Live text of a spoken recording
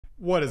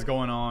What is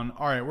going on?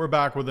 All right, we're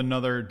back with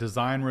another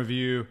design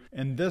review.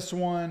 In this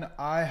one,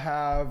 I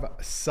have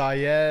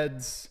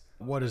Syed's,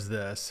 what is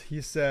this?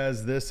 He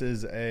says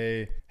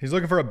he's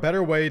looking for a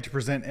better way to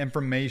present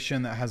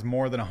information that has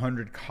more than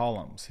 100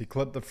 columns. He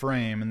clipped the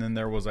frame and then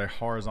there was a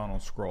horizontal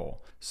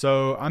scroll.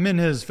 So I'm in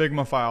his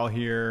Figma file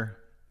here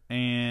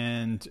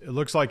and it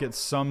looks like it's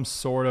some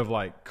sort of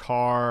like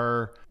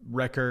car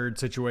record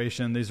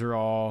situation. These are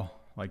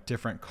all like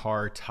different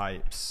car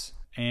types.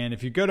 And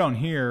if you go down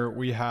here,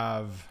 we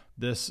have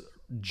this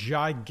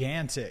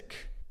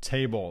gigantic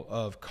table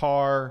of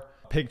car,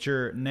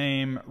 picture,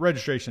 name,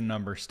 registration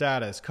number,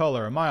 status,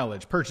 color,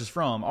 mileage, purchase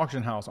from,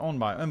 auction house, owned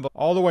by, envelope,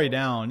 all the way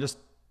down, just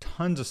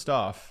tons of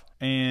stuff.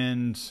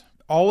 And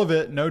all of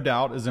it, no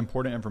doubt, is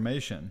important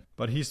information.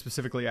 But he's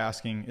specifically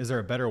asking, is there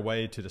a better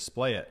way to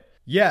display it?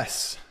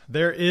 Yes,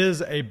 there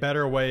is a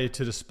better way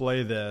to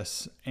display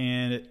this.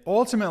 And it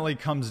ultimately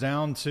comes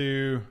down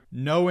to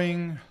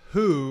knowing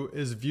who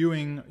is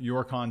viewing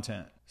your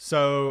content.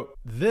 So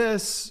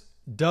this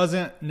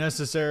doesn't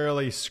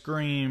necessarily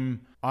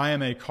scream, I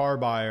am a car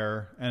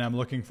buyer and I'm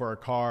looking for a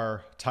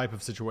car type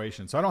of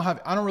situation. So I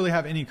don't really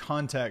have any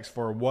context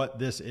for what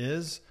this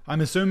is.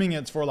 I'm assuming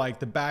it's for like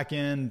the back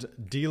end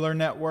dealer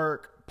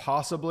network,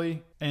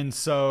 possibly. And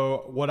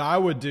so what I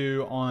would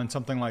do on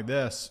something like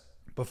this,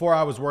 before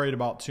I was worried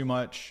about too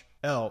much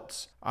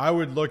else, I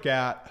would look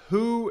at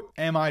who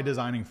am I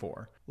designing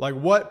for? Like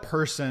what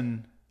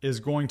person is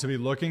going to be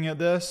looking at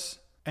this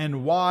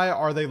and why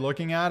are they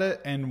looking at it?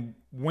 And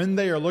when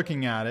they are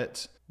looking at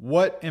it,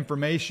 what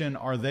information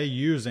are they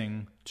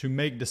using to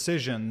make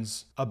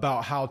decisions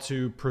about how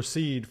to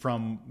proceed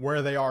from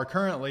where they are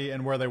currently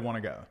and where they want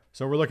to go?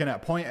 So we're looking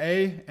at point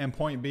A and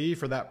point B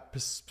for that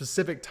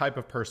specific type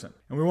of person.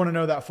 And we want to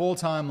know that full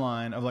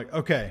timeline of like,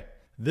 okay,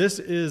 this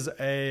is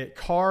a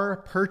car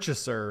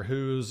purchaser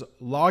who's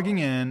logging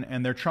in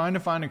and they're trying to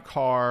find a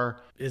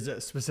car. Is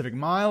it specific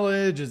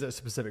mileage? Is it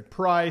specific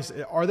price?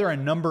 Are there a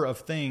number of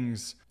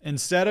things?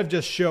 Instead of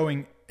just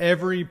showing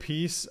every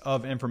piece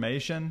of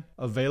information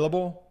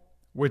available,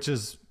 which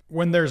is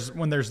when there's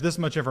this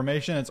much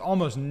information, it's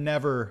almost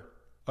never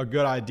a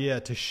good idea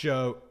to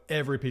show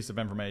every piece of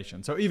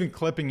information. So even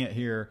clipping it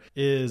here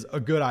is a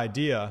good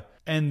idea.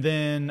 And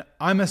then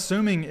I'm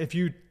assuming if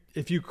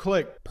you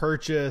click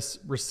purchase,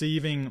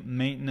 receiving,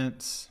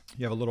 maintenance,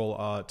 you have a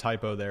little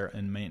typo there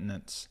in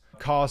maintenance,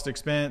 cost,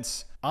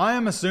 expense. I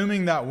am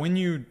assuming that when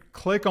you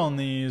click on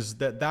these,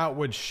 that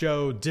would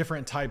show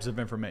different types of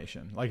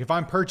information. Like if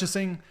I'm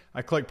purchasing,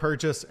 I click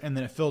purchase and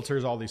then it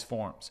filters all these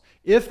forms.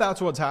 If that's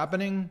what's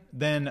happening,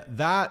 then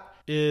that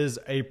is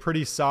a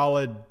pretty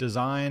solid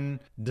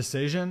design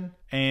decision.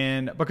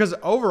 And because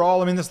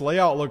overall, I mean, this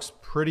layout looks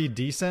pretty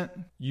decent.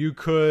 You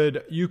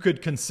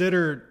could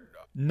consider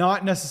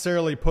not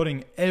necessarily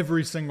putting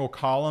every single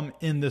column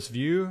in this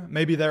view.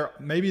 Maybe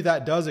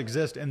that does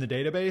exist in the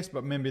database,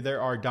 but maybe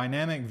there are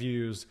dynamic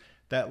views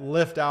that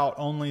lift out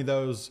only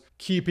those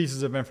key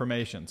pieces of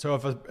information. So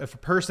if a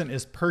person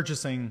is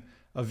purchasing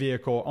a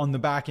vehicle on the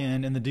back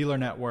end in the dealer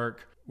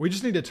network, we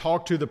just need to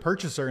talk to the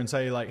purchaser and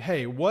say like,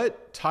 hey,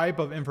 what type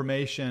of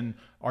information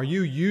are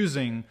you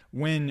using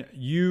when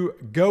you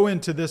go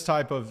into this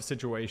type of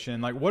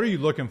situation? Like, what are you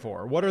looking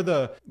for? What are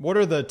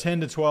the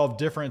 10 to 12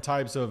 different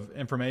types of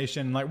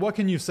information? Like, what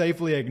can you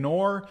safely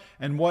ignore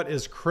and what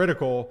is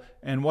critical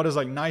and what is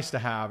like nice to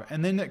have?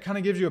 And then it kind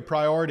of gives you a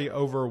priority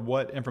over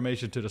what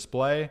information to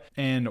display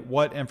and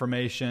what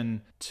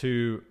information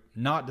to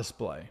not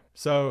display.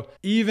 So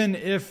even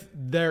if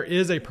there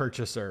is a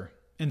purchaser,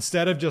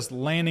 instead of just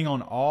landing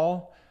on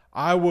all,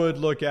 I would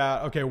look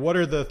at, okay, what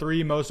are the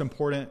 3 most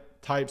important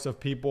types of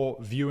people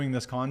viewing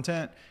this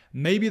content?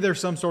 Maybe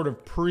there's some sort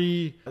of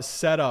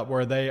pre-setup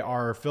where they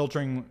are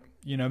filtering,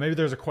 maybe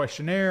there's a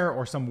questionnaire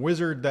or some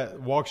wizard that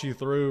walks you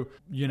through,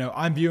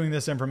 I'm viewing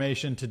this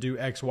information to do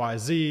X, Y,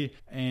 Z.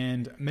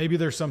 And maybe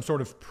there's some sort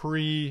of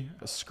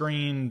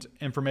pre-screened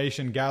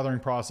information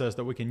gathering process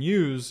that we can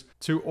use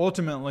to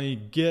ultimately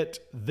get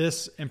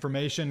this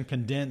information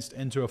condensed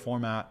into a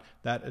format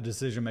that a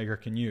decision maker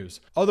can use.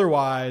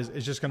 Otherwise,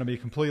 it's just going to be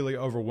completely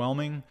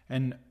overwhelming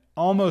and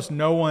almost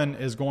no one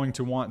is going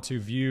to want to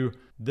view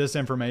this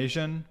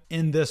information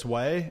in this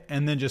way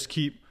and then just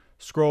keep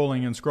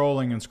scrolling and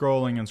scrolling and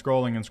scrolling and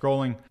scrolling and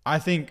scrolling. I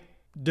think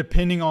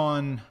depending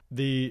on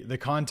the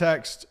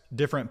context,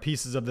 different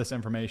pieces of this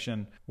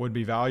information would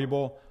be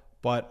valuable.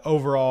 But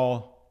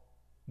overall,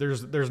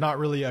 there's not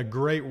really a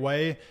great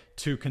way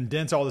to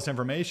condense all this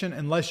information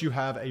unless you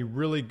have a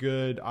really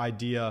good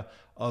idea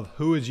of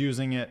who is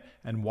using it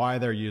and why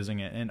they're using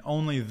it. And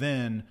only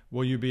then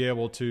will you be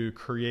able to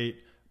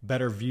create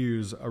better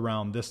views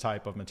around this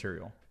type of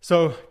material.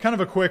 So kind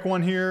of a quick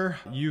one here.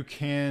 You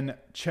can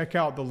check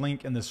out the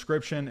link in the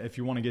description if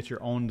you want to get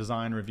your own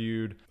design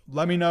reviewed.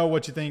 Let me know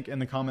what you think in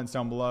the comments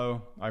down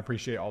below. I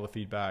appreciate all the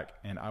feedback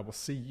and I will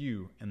see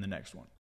you in the next one.